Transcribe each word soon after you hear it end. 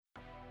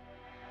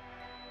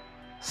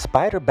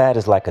SpiderBat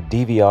is like a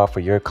DVR for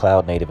your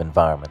cloud native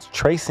environments,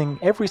 tracing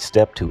every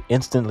step to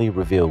instantly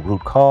reveal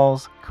root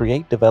cause,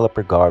 create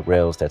developer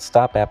guardrails that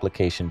stop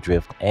application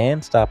drift,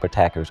 and stop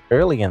attackers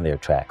early in their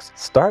tracks.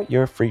 Start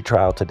your free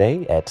trial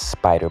today at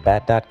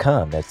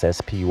spiderbat.com. That's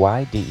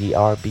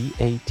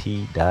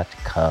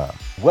SPYDERBAT.com.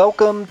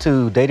 Welcome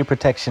to Data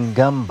Protection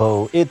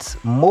Gumbo.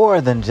 It's more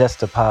than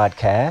just a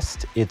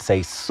podcast, it's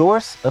a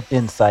source of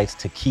insights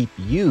to keep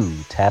you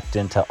tapped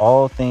into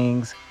all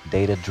things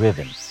data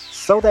driven,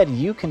 so that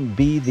you can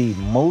be the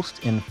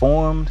most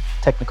informed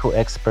technical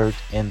expert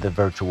in the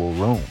virtual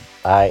room.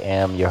 I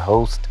am your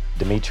host,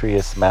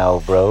 Demetrius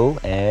Malbro,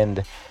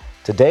 and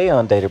today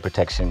on Data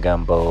Protection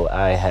Gumbo,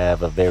 I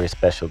have a very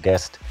special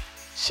guest,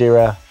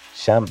 Shira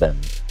Shamban.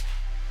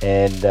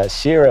 And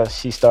Shira,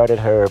 she started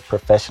her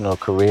professional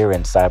career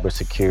in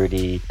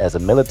cybersecurity as a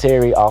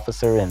military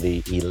officer in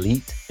the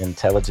Elite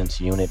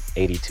Intelligence Unit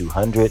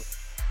 8200.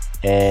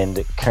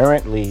 And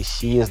currently,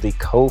 she is the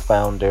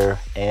co-founder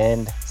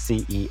and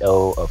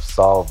CEO of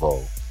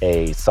Solvo,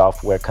 a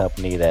software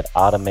company that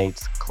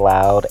automates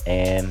cloud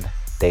and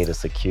data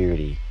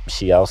security.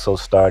 She also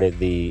started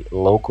the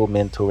local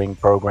mentoring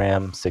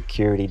program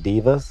Security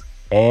Divas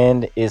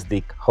and is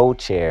the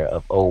co-chair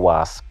of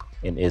OWASP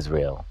in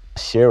Israel.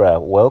 Shira,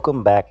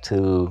 welcome back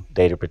to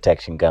Data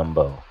Protection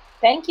Gumbo.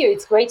 Thank you.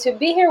 It's great to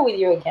be here with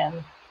you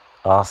again.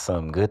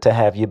 Awesome. Good to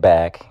have you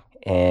back.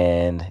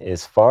 And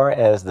as far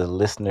as the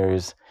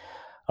listeners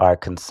are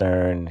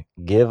concerned,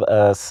 give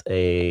us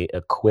a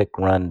quick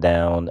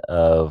rundown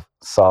of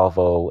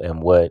Solvo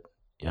and what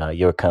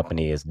your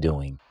company is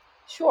doing.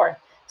 Sure.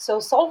 So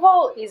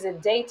Solvo is a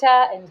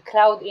data and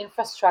cloud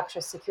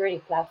infrastructure security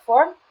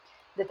platform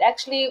that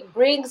actually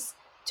brings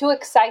two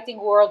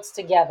exciting worlds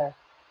together.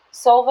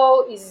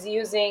 Solvo is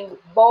using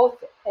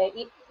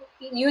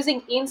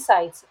using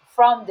insights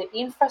from the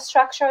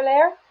infrastructure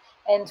layer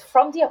and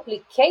from the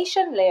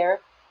application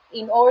layer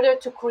in order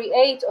to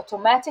create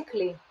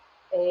automatically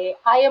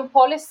IAM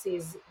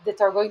policies that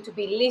are going to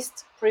be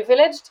least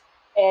privileged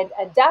and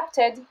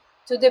adapted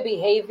to the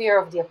behavior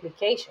of the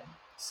application.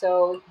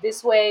 So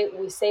this way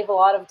we save a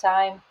lot of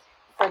time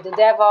for the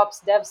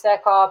DevOps,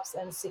 DevSecOps,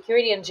 and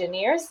security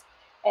engineers,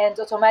 and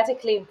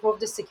automatically improve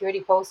the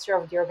security posture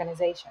of the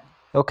organization.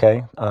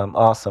 Okay,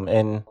 awesome.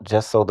 And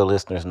just so the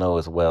listeners know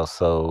as well,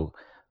 so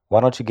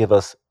why don't you give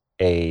us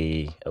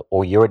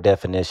your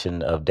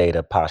definition of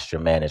data posture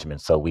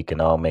management so we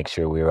can all make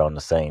sure we're on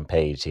the same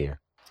page here?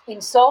 In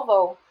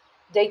Solvo,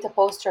 data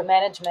posture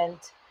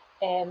management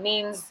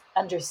means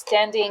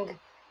understanding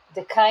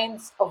the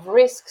kinds of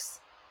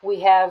risks we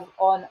have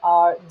on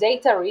our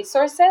data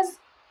resources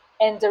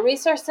and the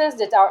resources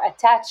that are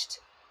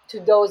attached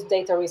to those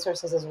data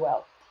resources as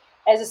well.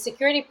 As a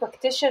security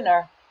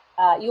practitioner,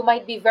 you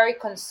might be very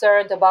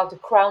concerned about the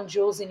crown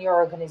jewels in your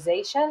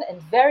organization,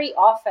 and very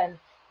often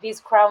these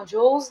crown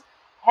jewels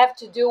have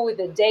to do with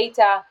the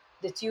data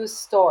that you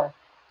store.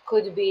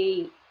 Could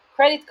be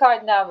credit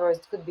card numbers,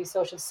 could be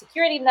social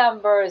security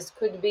numbers,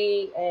 could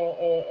be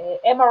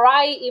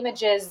MRI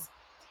images.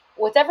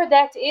 Whatever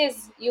that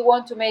is, you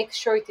want to make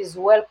sure it is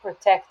well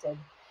protected.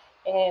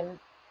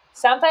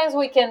 Sometimes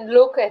we can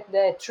look at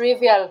the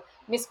trivial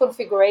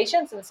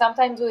misconfigurations, and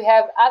sometimes we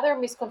have other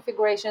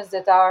misconfigurations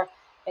that are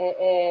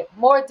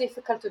more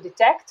difficult to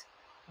detect.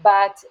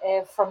 But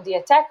from the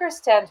attacker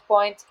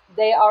standpoint,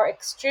 they are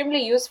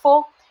extremely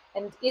useful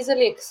and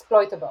easily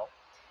exploitable.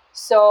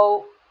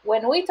 So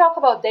when we talk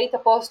about data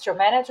posture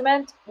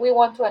management, we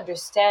want to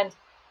understand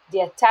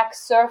the attack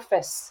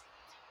surface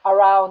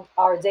around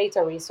our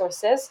data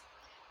resources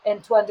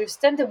and to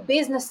understand the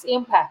business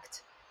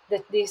impact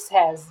that this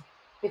has.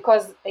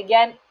 Because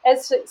again,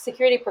 as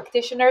security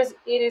practitioners,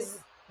 it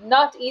is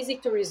not easy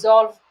to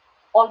resolve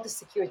all the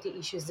security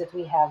issues that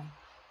we have.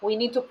 We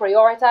need to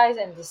prioritize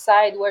and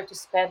decide where to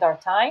spend our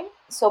time.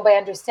 So by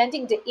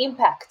understanding the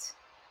impact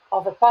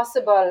of a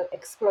possible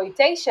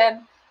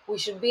exploitation, we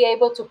should be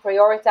able to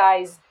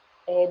prioritize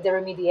the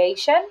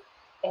remediation.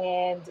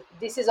 And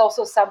this is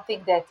also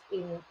something that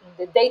in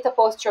the data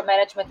posture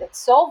management at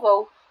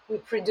Solvo, we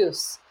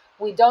produce.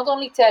 We don't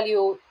only tell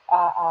you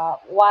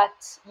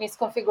what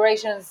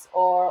misconfigurations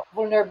or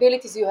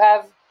vulnerabilities you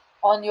have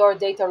on your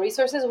data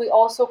resources. We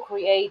also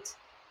create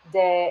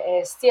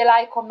the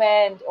CLI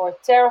command or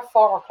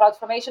Terraform or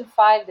CloudFormation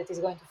file that is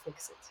going to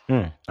fix it.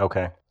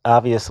 Okay.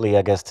 Obviously,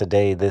 I guess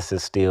today this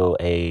is still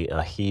a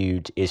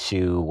huge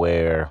issue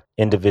where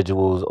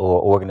individuals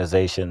or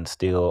organizations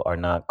still are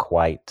not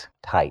quite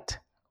tight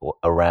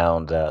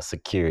around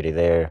security.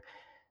 They're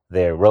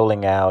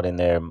rolling out and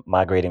they're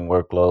migrating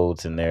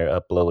workloads and they're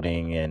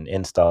uploading and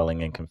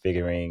installing and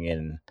configuring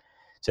and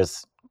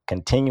just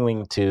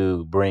continuing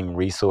to bring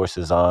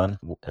resources on,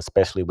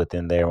 especially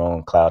within their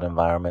own cloud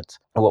environments.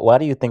 Why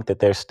do you think that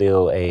there's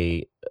still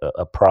a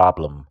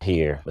problem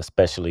here,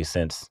 especially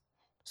since it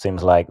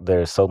seems like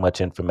there's so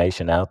much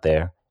information out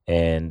there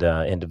and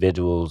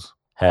individuals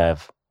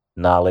have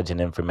knowledge and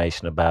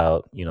information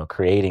about,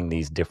 creating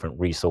these different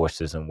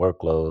resources and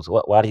workloads?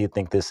 Why do you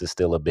think this is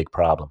still a big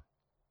problem?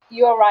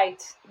 You're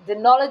right. The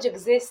knowledge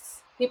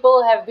exists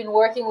people have been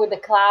working with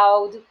the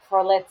cloud for,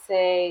 let's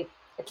say,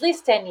 at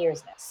least 10 years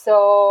now.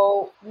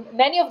 So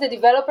many of the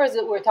developers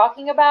that we're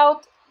talking about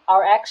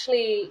are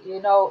actually,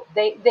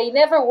 they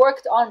never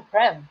worked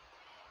on-prem.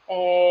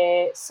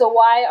 So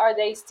why are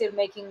they still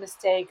making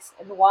mistakes,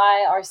 and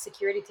why are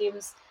security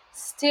teams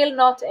still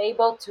not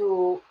able to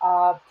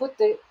put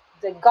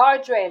the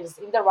guardrails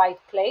in the right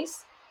place?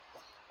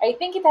 I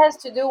think it has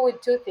to do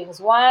with two things.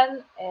 One,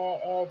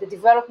 the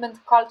development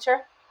culture.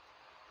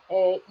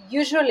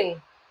 Usually,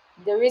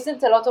 there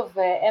isn't a lot of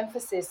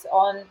emphasis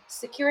on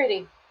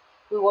security.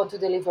 We want to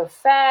deliver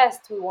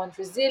fast, we want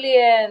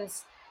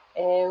resilience,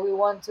 we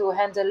want to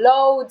handle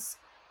loads.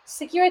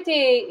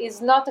 Security is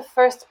not a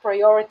first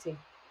priority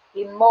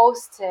in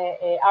most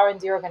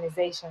R&D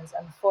organizations,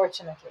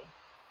 unfortunately.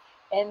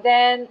 And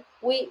then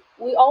we're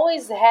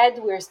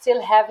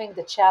still having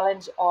the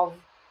challenge of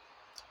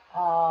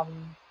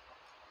um,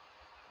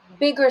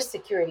 bigger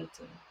security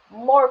team,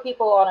 more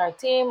people on our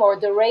team, or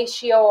the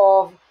ratio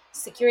of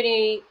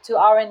security to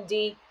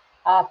R&D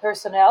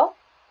personnel.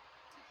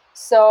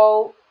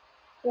 So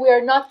we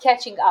are not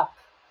catching up.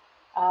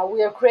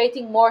 We are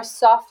creating more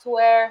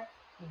software,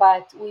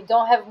 but we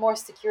don't have more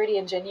security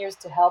engineers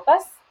to help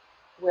us.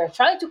 We are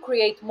trying to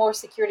create more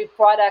security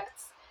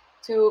products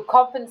to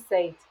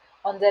compensate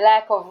on the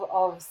lack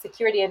of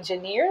security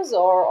engineers,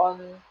 or on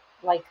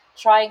like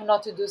trying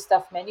not to do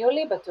stuff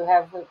manually, but to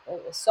have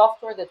a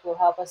software that will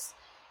help us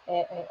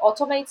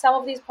automate some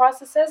of these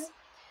processes.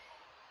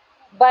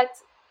 But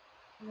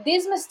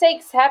these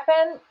mistakes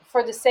happen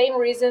for the same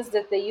reasons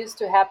that they used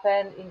to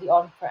happen in the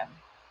on-prem.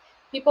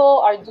 People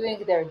are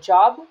doing their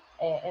job,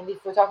 and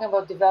if we're talking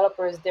about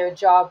developers, their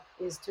job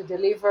is to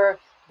deliver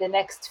the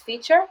next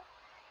feature,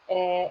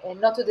 and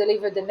not to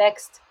deliver the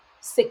next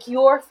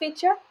secure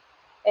feature.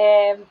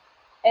 Um,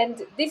 and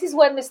this is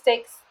when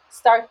mistakes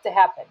start to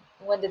happen,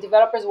 when the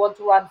developers want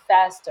to run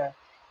faster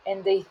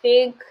and they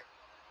think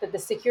that the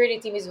security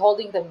team is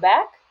holding them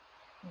back.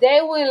 They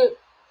will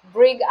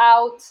bring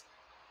out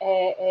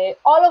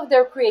all of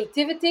their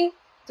creativity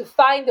to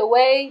find a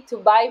way to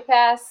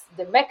bypass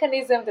the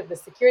mechanism that the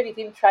security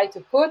team tried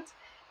to put,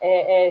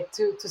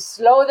 to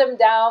slow them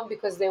down,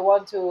 because they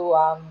want to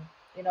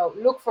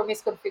look for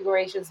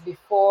misconfigurations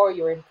before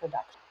you're in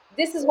production.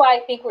 This is why I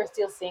think we're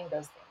still seeing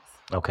those things.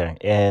 Okay.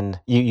 And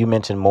you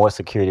mentioned more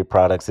security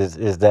products.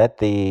 Is that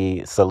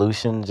the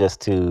solution, just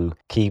to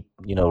keep,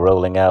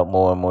 rolling out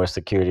more and more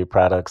security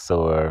products?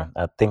 Or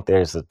I think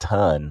there's a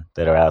ton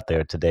that are out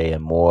there today,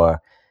 and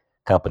more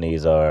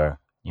companies are,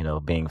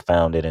 being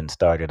founded and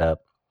started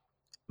up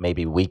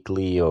maybe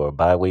weekly or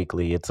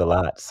bi-weekly. It's a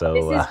lot. This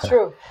So, is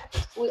true.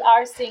 We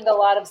are seeing a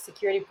lot of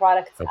security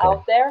products okay.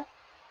 out there.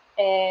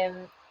 And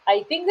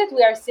I think that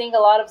we are seeing a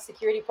lot of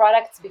security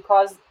products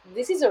because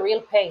this is a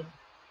real pain.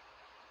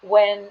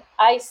 When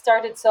I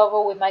started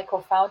Sovo with my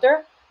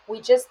co-founder,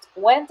 we just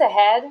went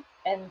ahead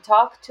and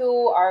talked to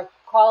our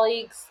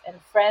colleagues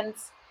and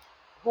friends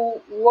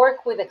who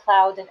work with the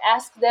cloud and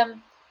asked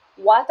them,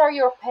 what are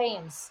your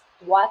pains?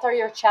 What are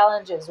your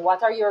challenges?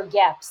 What are your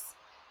gaps?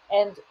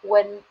 And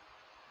when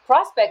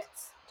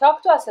prospects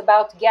talk to us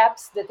about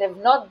gaps that have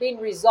not been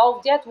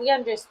resolved yet, we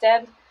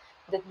understand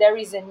that there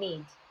is a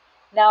need.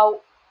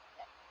 Now,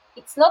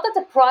 it's not that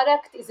the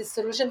product is a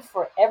solution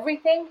for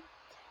everything,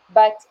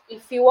 but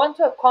if you want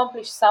to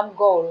accomplish some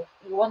goal,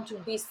 you want to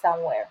be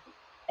somewhere,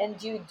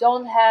 and you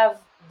don't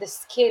have the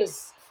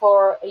skills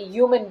for a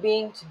human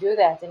being to do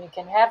that, and you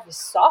can have the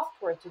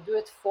software to do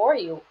it for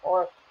you,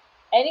 or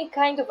any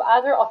kind of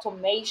other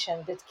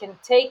automation that can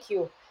take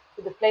you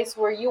to the place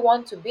where you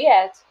want to be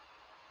at,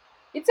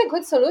 it's a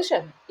good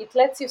solution. It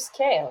lets you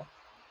scale.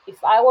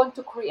 If I want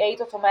to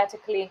create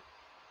automatically,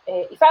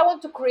 if I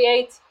want to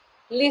create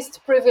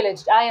least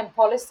privileged IAM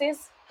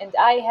policies, and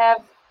I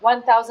have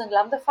 1,000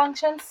 Lambda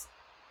functions,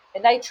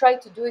 and I try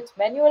to do it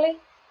manually,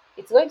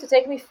 it's going to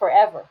take me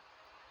forever.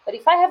 But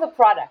if I have a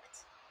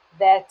product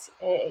that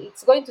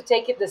it's going to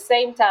take it the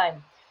same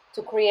time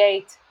to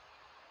create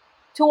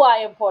 2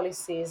 IAM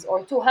policies,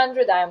 or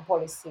 200 IAM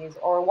policies,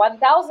 or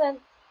 1,000,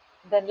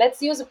 then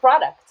let's use a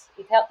product.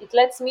 It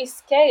lets me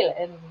scale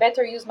and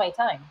better use my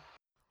time.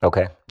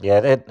 Okay. Yeah,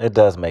 it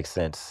does make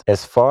sense.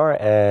 As far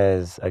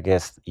as, I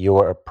guess,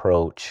 your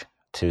approach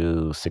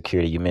to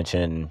security, you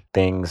mentioned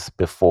things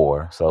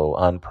before. So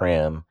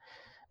on-prem,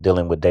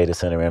 dealing with data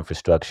center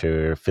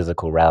infrastructure,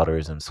 physical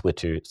routers and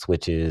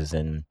switches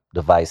and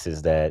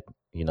devices that,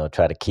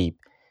 try to keep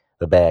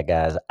the bad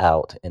guys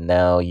out. And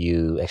now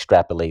you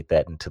extrapolate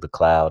that into the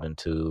cloud,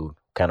 into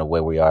kind of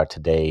where we are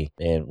today,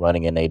 and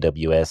running in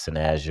AWS and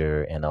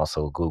Azure and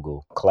also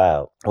Google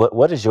Cloud.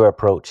 What is your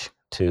approach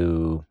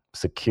to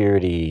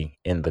security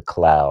in the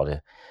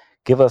cloud?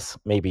 Give us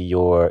maybe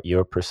your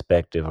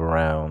perspective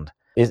around,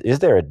 is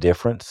there a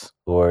difference,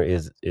 or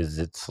is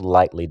it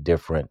slightly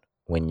different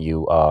when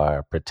you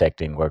are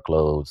protecting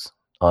workloads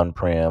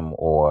on-prem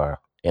or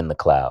in the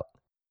cloud?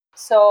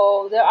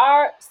 So there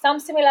are some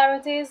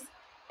similarities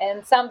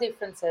and some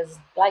differences,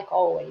 like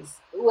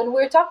always. When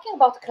we're talking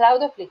about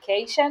cloud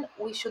application,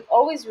 we should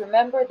always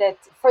remember that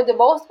for the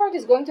most part,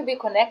 it's going to be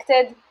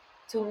connected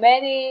to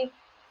many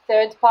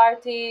third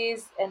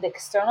parties and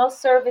external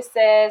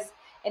services.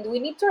 And we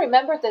need to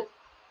remember that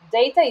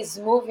data is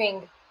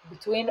moving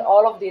between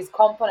all of these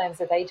components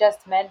that I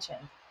just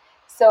mentioned.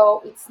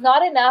 So it's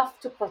not enough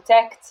to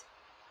protect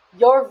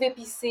your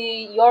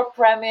VPC, your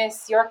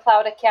premise, your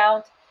cloud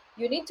account.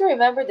 You need to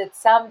remember that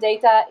some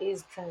data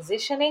is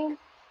transitioning,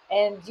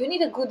 and you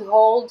need a good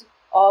hold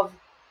of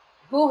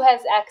who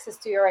has access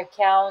to your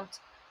account,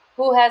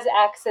 who has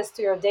access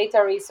to your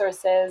data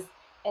resources,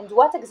 and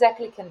what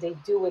exactly can they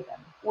do with them.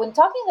 When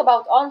talking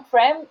about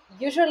on-prem,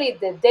 usually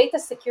the data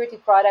security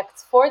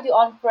products for the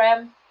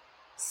on-prem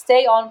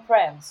stay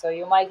on-prem. So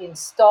you might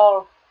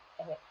install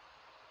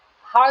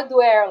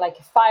hardware like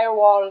a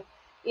firewall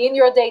in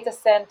your data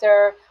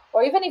center,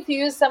 or even if you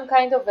use some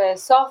kind of a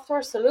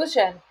software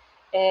solution,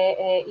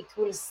 it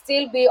will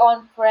still be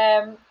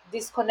on-prem,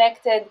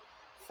 disconnected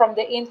from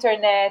the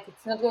internet.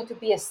 It's not going to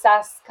be a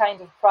SaaS kind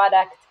of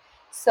product.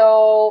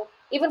 So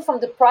even from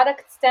the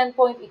product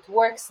standpoint, it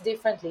works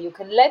differently. You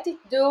can let it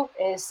do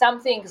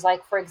some things,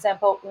 like, for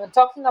example, when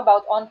talking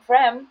about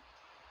on-prem,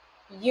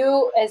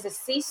 you as a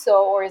CISO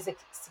or as a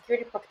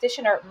security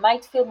practitioner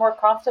might feel more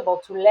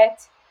comfortable to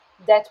let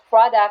that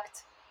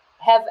product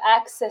have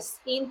access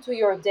into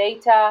your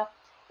data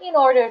in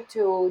order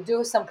to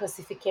do some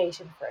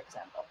classification, for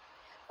example.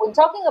 When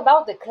talking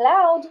about the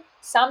cloud,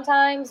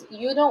 sometimes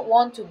you don't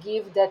want to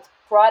give that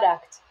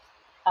product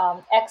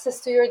access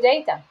to your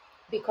data,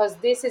 because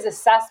this is a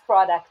SaaS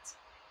product,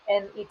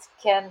 and it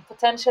can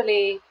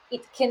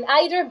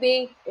either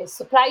be a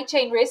supply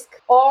chain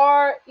risk,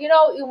 or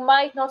you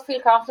might not feel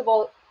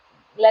comfortable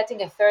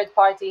letting a third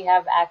party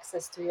have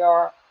access to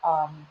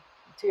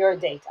your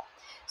data.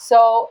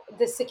 So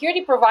the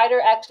security provider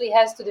actually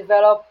has to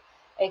develop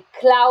a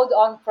cloud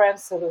on-prem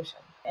solution,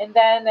 and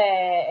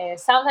then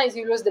sometimes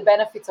you lose the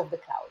benefits of the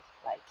cloud,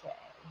 like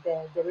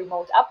the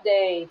remote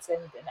updates and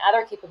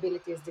other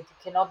capabilities that you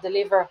cannot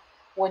deliver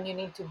when you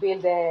need to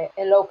build a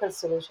local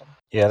solution.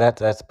 Yeah,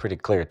 that's pretty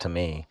clear to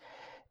me.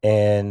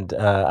 And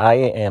I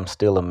am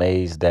still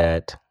amazed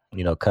that,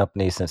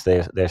 companies, since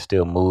they're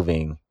still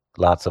moving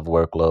lots of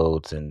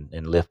workloads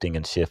and lifting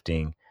and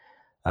shifting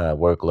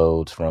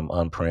workloads from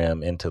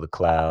on-prem into the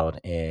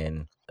cloud.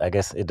 And I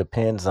guess it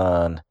depends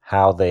on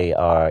how they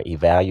are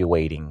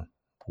evaluating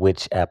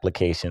which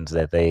applications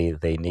that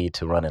they need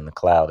to run in the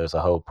cloud. There's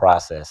a whole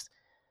process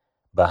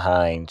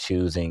behind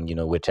choosing,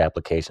 which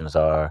applications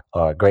are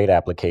great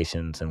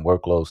applications and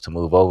workloads to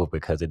move over,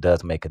 because it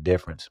does make a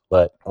difference.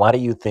 But why do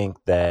you think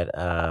that,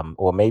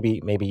 or maybe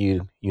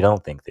you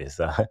don't think this,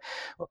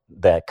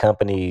 that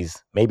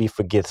companies maybe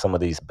forget some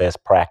of these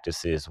best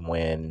practices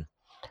when,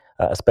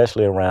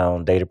 especially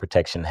around data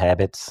protection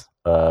habits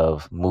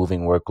of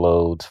moving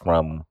workloads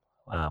from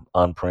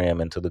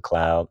on-prem into the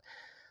cloud?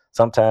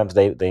 Sometimes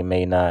they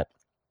may not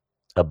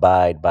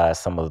abide by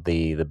some of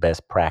the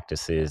best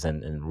practices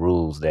and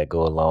rules that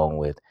go along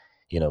with,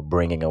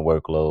 bringing a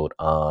workload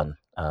on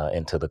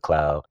into the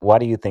cloud. Why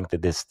do you think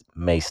that this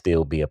may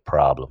still be a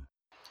problem?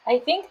 I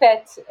think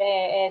that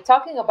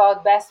talking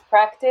about best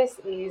practice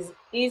is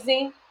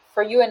easy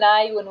for you and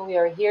I when we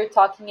are here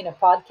talking in a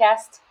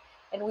podcast,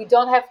 and we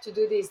don't have to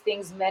do these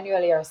things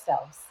manually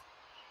ourselves.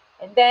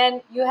 And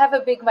then you have a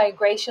big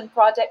migration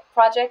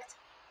project,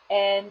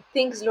 and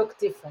things look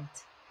different,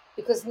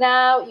 because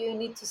now you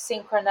need to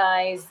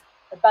synchronize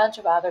a bunch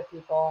of other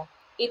people.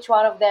 Each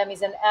one of them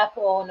is an app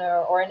owner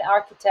or an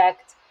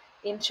architect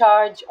in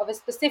charge of a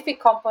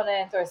specific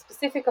component or a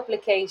specific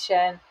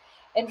application,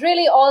 and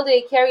really all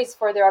they care is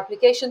for their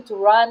application to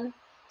run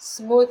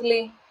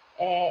smoothly,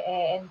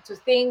 and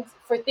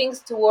for things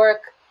to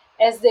work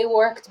as they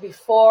worked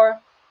before.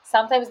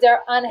 Sometimes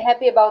they're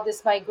unhappy about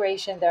this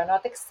migration. They're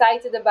not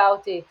excited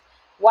about it.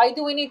 Why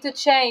do we need to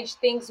change?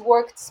 Things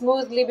worked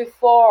smoothly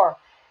before.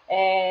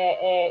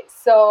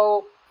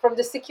 So, from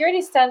the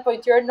security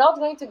standpoint, you're not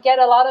going to get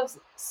a lot of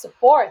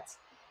support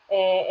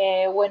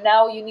when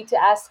now you need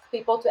to ask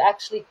people to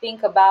actually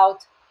think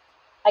about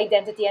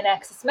identity and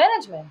access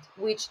management,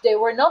 which they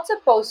were not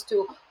supposed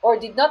to or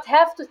did not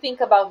have to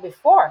think about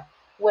before.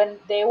 When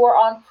they were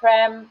on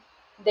prem,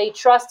 they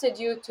trusted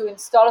you to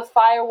install a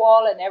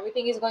firewall and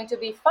everything is going to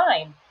be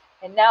fine.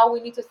 And now we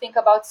need to think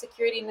about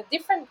security in a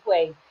different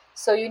way.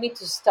 So you need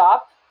to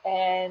stop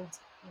and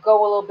go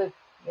a little bit,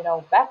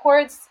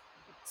 backwards,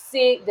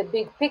 see the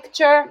big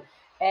picture,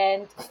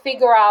 and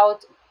figure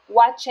out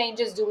what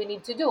changes do we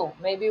need to do.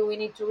 Maybe we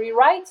need to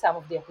rewrite some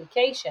of the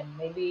application.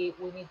 Maybe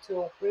we need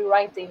to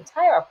rewrite the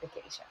entire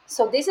application.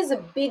 So this is a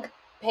big,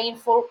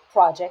 painful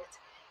project.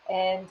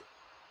 And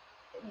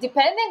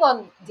depending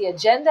on the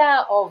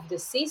agenda of the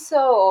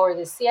CISO or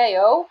the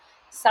CIO,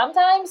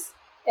 sometimes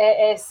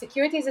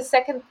security is a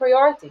second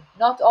priority.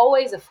 Not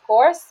always, of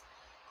course.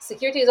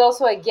 Security is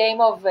also a game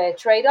of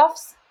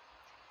trade-offs.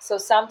 So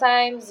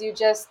sometimes you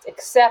just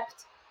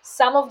accept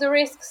some of the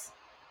risks,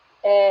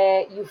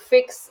 you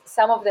fix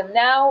some of them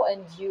now,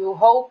 and you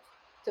hope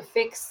to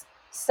fix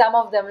some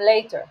of them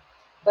later.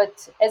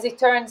 But as it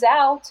turns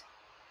out,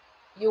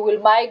 you will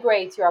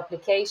migrate your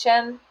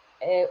application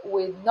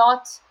with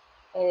not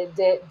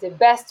the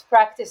best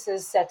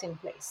practices set in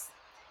place.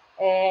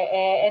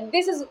 And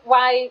this is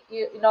why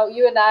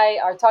you and I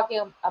are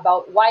talking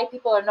about why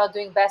people are not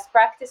doing best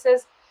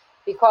practices,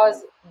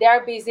 because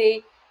they're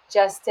busy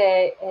just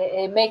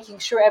making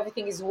sure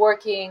everything is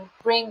working,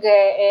 bring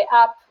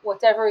up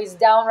whatever is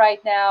down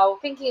right now,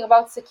 thinking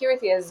about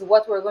security as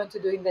what we're going to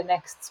do in the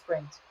next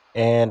sprint.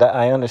 And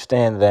I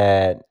understand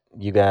that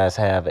you guys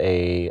have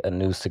a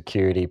new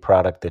security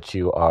product that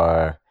you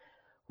are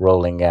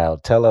rolling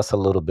out. Tell us a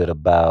little bit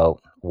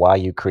about why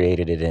you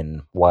created it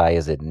and why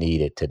is it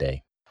needed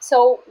today?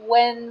 So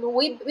when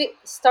we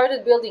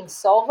started building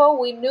Solvo,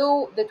 we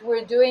knew that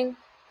we're doing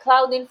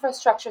cloud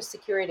infrastructure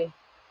security.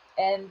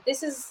 And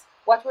this is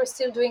what we're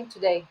still doing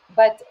today.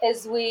 But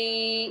as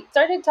we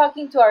started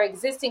talking to our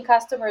existing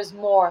customers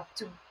more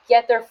to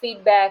get their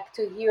feedback,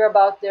 to hear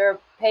about their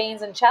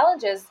pains and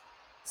challenges,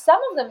 some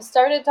of them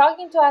started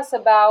talking to us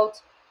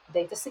about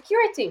data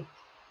security.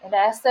 And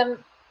I asked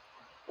them,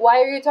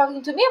 why are you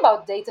talking to me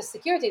about data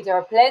security? There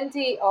are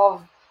plenty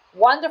of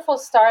wonderful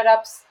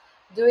startups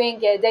doing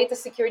data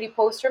security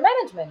posture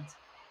management.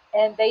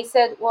 And they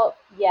said, well,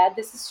 yeah,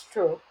 this is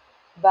true,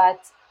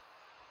 but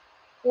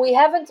we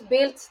haven't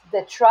built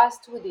the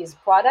trust with these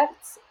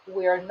products.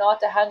 We are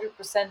not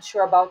 100%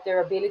 sure about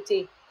their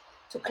ability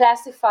to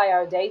classify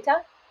our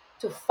data,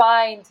 to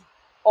find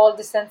all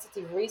the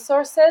sensitive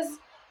resources,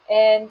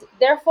 and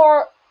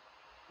therefore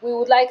we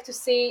would like to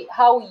see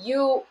how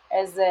you,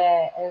 as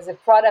a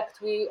product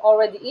we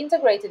already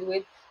integrated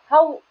with,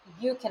 how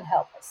you can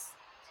help us.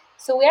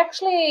 So we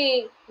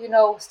actually,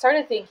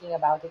 started thinking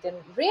about it and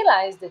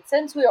realized that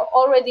since we are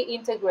already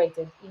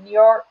integrated in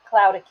your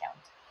cloud account,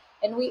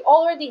 and we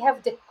already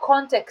have the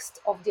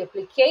context of the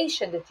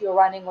application that you're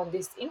running on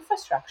this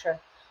infrastructure,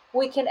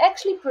 we can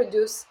actually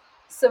produce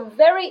some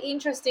very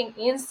interesting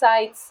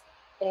insights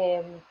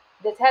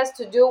that has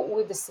to do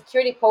with the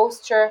security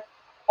posture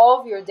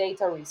of your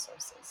data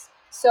resources.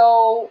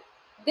 So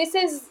this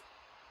is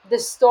the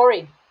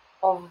story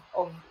of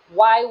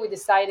why we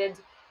decided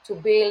to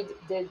build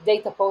the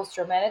data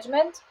posture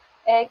management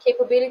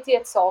capability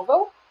at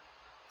Solvo.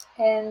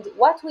 And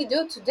what we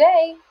do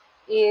today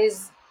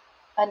is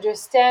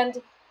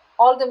understand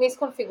all the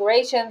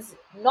misconfigurations,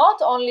 not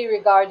only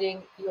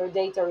regarding your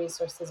data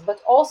resources, but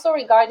also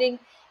regarding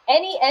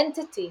any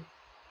entity,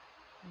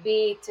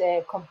 be it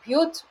a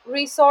compute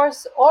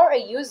resource or a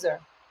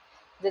user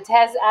that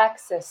has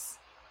access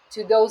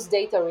to those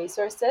data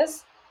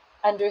resources,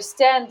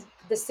 understand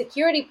the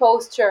security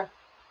posture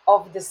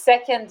of the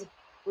second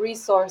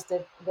resource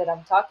that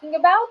I'm talking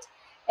about,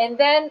 and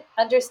then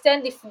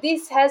understand if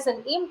this has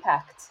an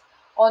impact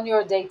on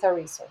your data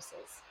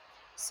resources.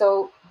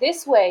 So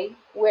this way,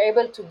 we're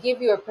able to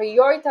give you a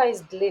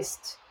prioritized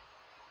list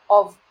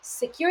of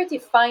security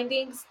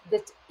findings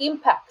that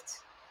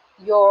impact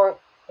your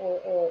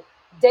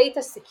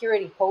data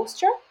security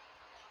posture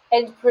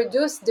and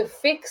produce the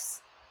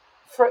fix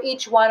for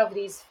each one of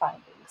these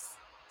findings.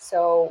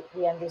 So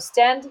we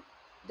understand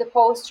the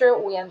posture,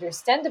 we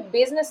understand the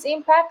business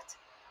impact,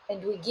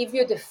 and we give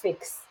you the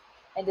fix.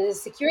 And as a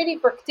security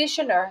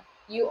practitioner,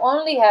 you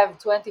only have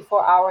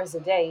 24 hours a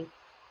day.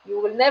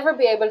 You will never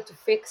be able to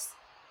fix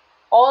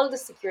all the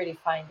security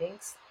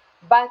findings,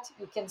 but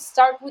you can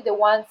start with the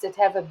ones that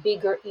have a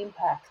bigger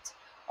impact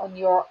on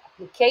your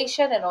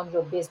application and on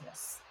your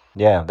business.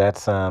 Yeah, that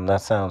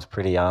sounds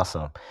pretty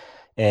awesome.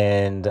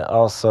 And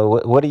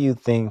also, what do you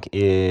think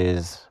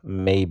is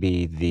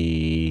maybe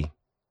the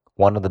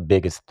one of the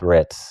biggest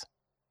threats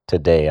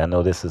today? I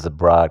know this is a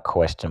broad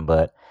question,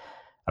 but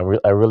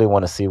I really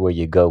want to see where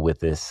you go with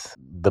this.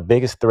 The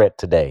biggest threat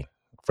today,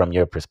 from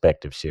your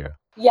perspective, Shira.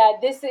 Yeah,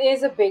 this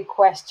is a big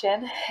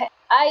question.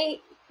 I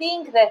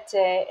think that,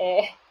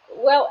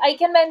 well, I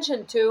can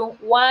mention two.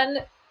 One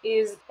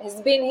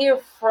has been here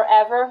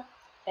forever,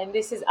 and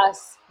this is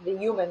us, the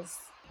humans,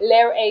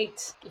 layer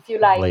 8, if you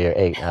like. Layer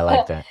 8, I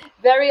like that.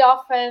 Very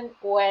often,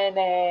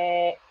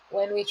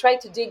 when we try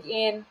to dig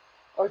in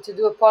or to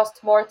do a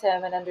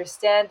post-mortem and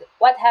understand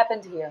what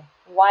happened here,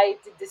 why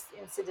did this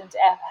incident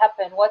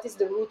happen, what is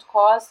the root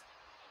cause,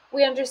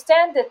 we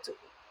understand that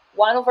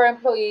one of our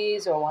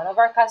employees or one of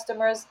our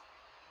customers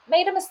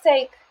made a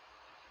mistake.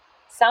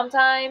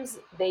 Sometimes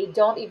they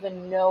don't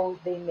even know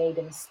they made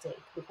a mistake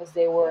because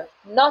they were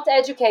not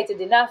educated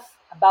enough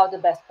about the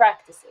best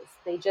practices.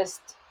 They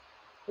just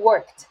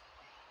worked.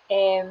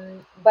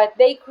 But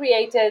they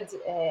created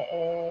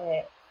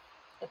a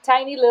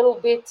tiny little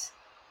bit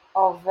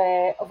of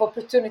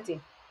opportunity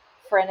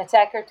for an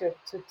attacker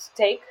to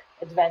take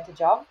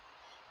advantage of.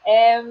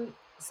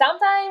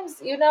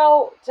 Sometimes,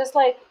 just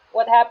like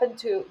what happened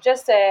to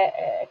just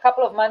a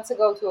couple of months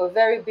ago to a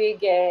very big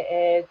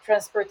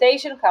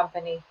transportation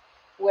company,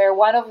 where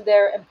one of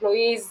their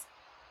employees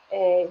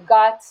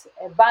got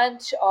a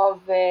bunch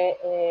of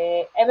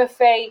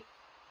MFA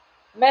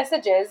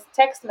messages,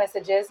 text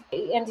messages,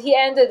 and he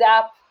ended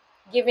up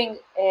giving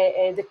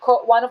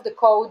one of the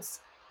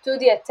codes to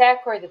the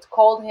attacker that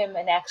called him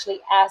and actually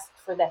asked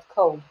for that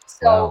code.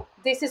 So Wow.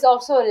 this is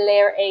also a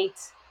layer 8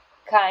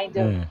 kind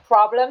of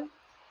problem.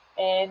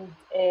 And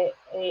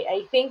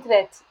I think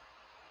that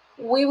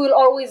we will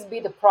always be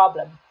the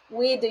problem.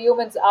 we, the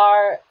humans,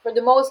 are for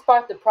the most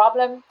part the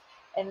problem,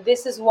 and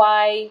this is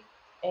why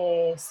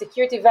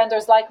security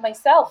vendors like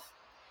myself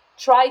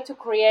try to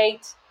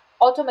create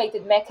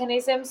automated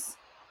mechanisms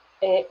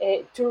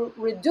to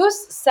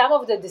reduce some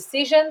of the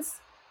decisions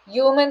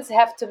humans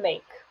have to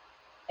make.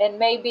 And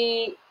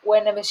maybe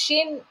when a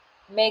machine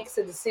makes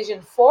a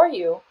decision for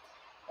you,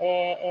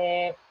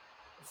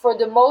 for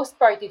the most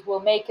part, it will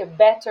make a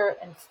better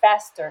and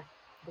faster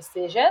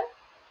decision.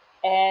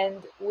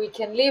 And we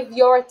can leave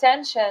your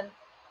attention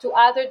to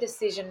other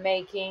decision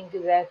making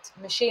that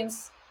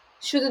machines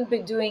shouldn't be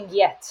doing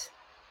yet.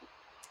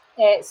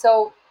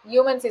 So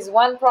humans is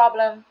one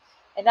problem.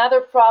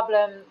 Another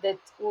problem that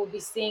we'll be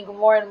seeing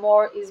more and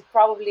more is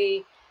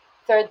probably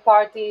third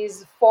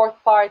parties, fourth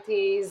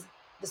parties,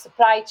 the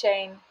supply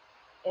chain.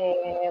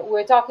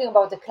 We're talking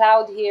about the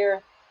cloud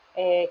here.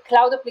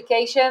 Cloud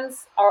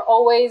applications are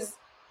always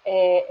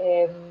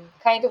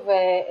kind of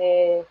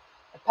a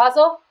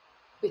puzzle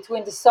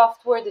between the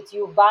software that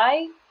you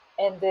buy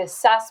and the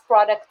SaaS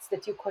products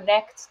that you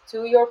connect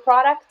to your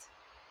product.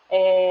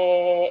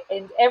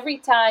 And every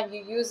time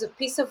you use a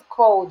piece of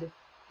code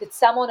that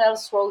someone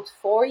else wrote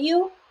for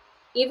you,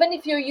 even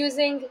if you're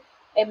using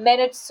a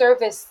managed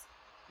service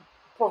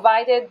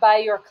provided by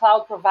your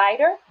cloud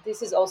provider,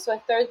 this is also a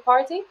third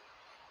party.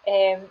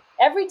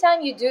 Every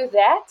time you do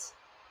that,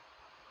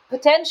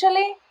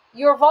 potentially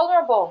you're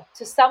vulnerable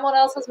to someone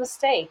else's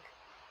mistake.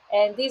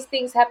 And these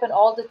things happen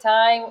all the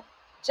time.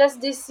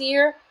 Just this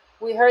year,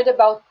 we heard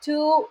about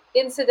 2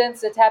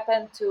 incidents that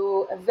happened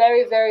to a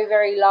very, very,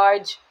 very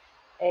large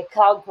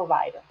cloud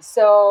provider.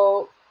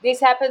 So this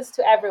happens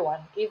to everyone,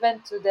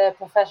 even to the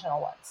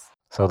professional ones.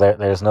 So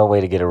there's no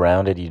way to get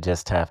around it. You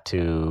just have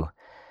to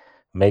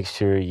make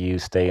sure you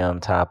stay on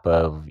top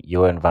of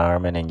your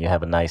environment and you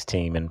have a nice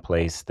team in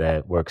place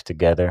that works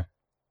together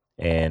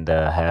and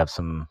have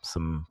some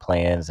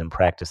plans and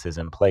practices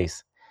in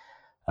place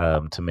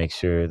to make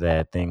sure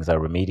that things are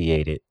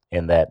remediated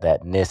and that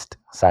NIST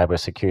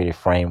cybersecurity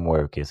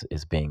framework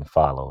is being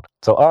followed.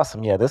 So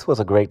awesome. Yeah, this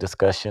was a great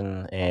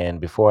discussion. And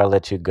before I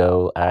let you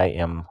go, I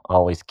am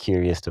always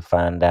curious to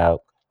find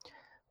out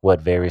what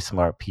very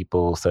smart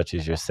people such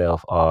as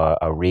yourself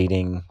are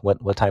reading.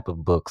 What type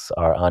of books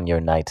are on your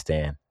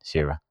nightstand,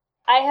 Shira?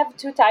 I have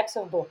 2 types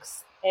of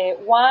books.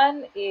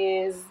 One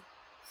is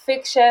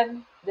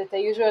fiction that I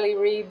usually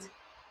read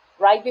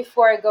right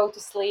before I go to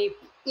sleep.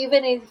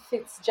 Even if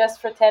it's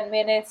just for 10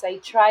 minutes, I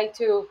try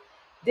to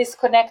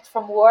disconnect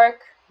from work,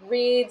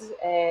 read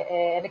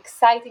an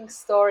exciting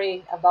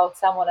story about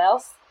someone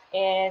else.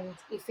 And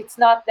if it's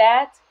not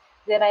that,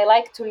 then I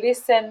like to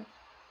listen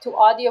to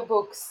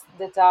audiobooks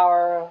that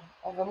are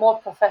of a more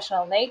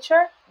professional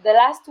nature. The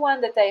last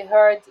one that I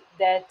heard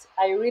that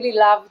I really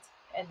loved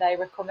and I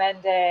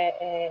recommend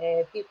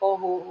people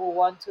who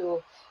want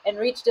to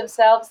enrich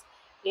themselves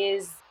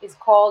is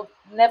called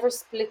Never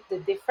Split the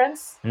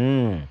Difference.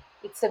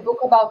 It's a book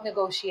about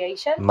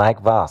negotiation.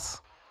 Mike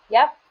Voss.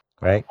 Yep.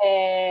 Right.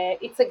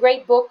 It's a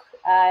great book.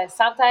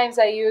 Sometimes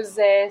I use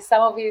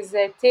some of his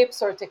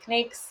tips or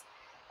techniques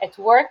at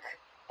work.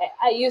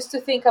 I used to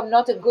think I'm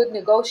not a good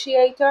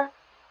negotiator,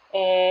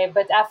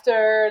 but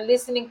after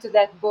listening to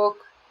that book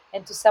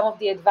and to some of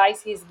the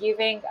advice he's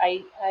giving,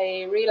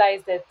 I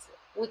realized that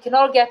we can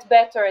all get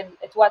better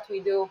at what we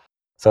do.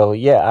 So,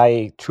 yeah,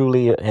 I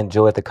truly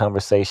enjoyed the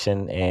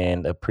conversation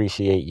and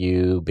appreciate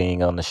you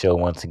being on the show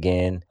once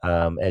again.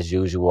 As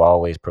usual,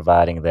 always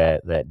providing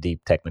that deep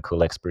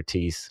technical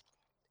expertise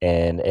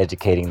and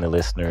educating the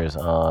listeners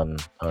on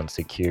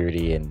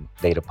security and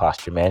data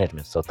posture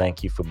management. So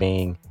thank you for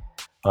being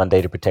on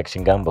Data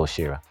Protection Gumbo,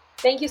 Shira.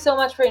 Thank you so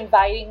much for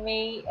inviting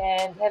me,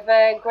 and have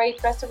a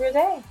great rest of your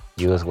day.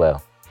 You as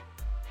well.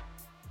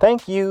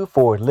 Thank you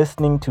for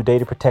listening to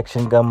Data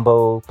Protection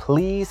Gumbo.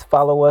 Please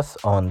follow us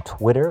on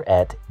Twitter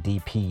at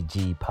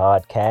DPG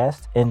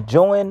Podcast and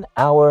join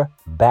our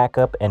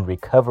Backup and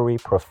Recovery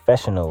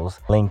Professionals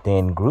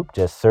LinkedIn group.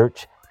 Just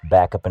search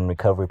Backup and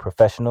Recovery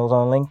Professionals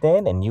on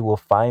LinkedIn and you will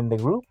find the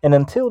group. And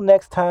until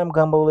next time,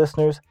 Gumbo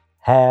listeners,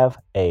 have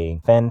a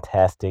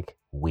fantastic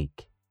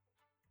week.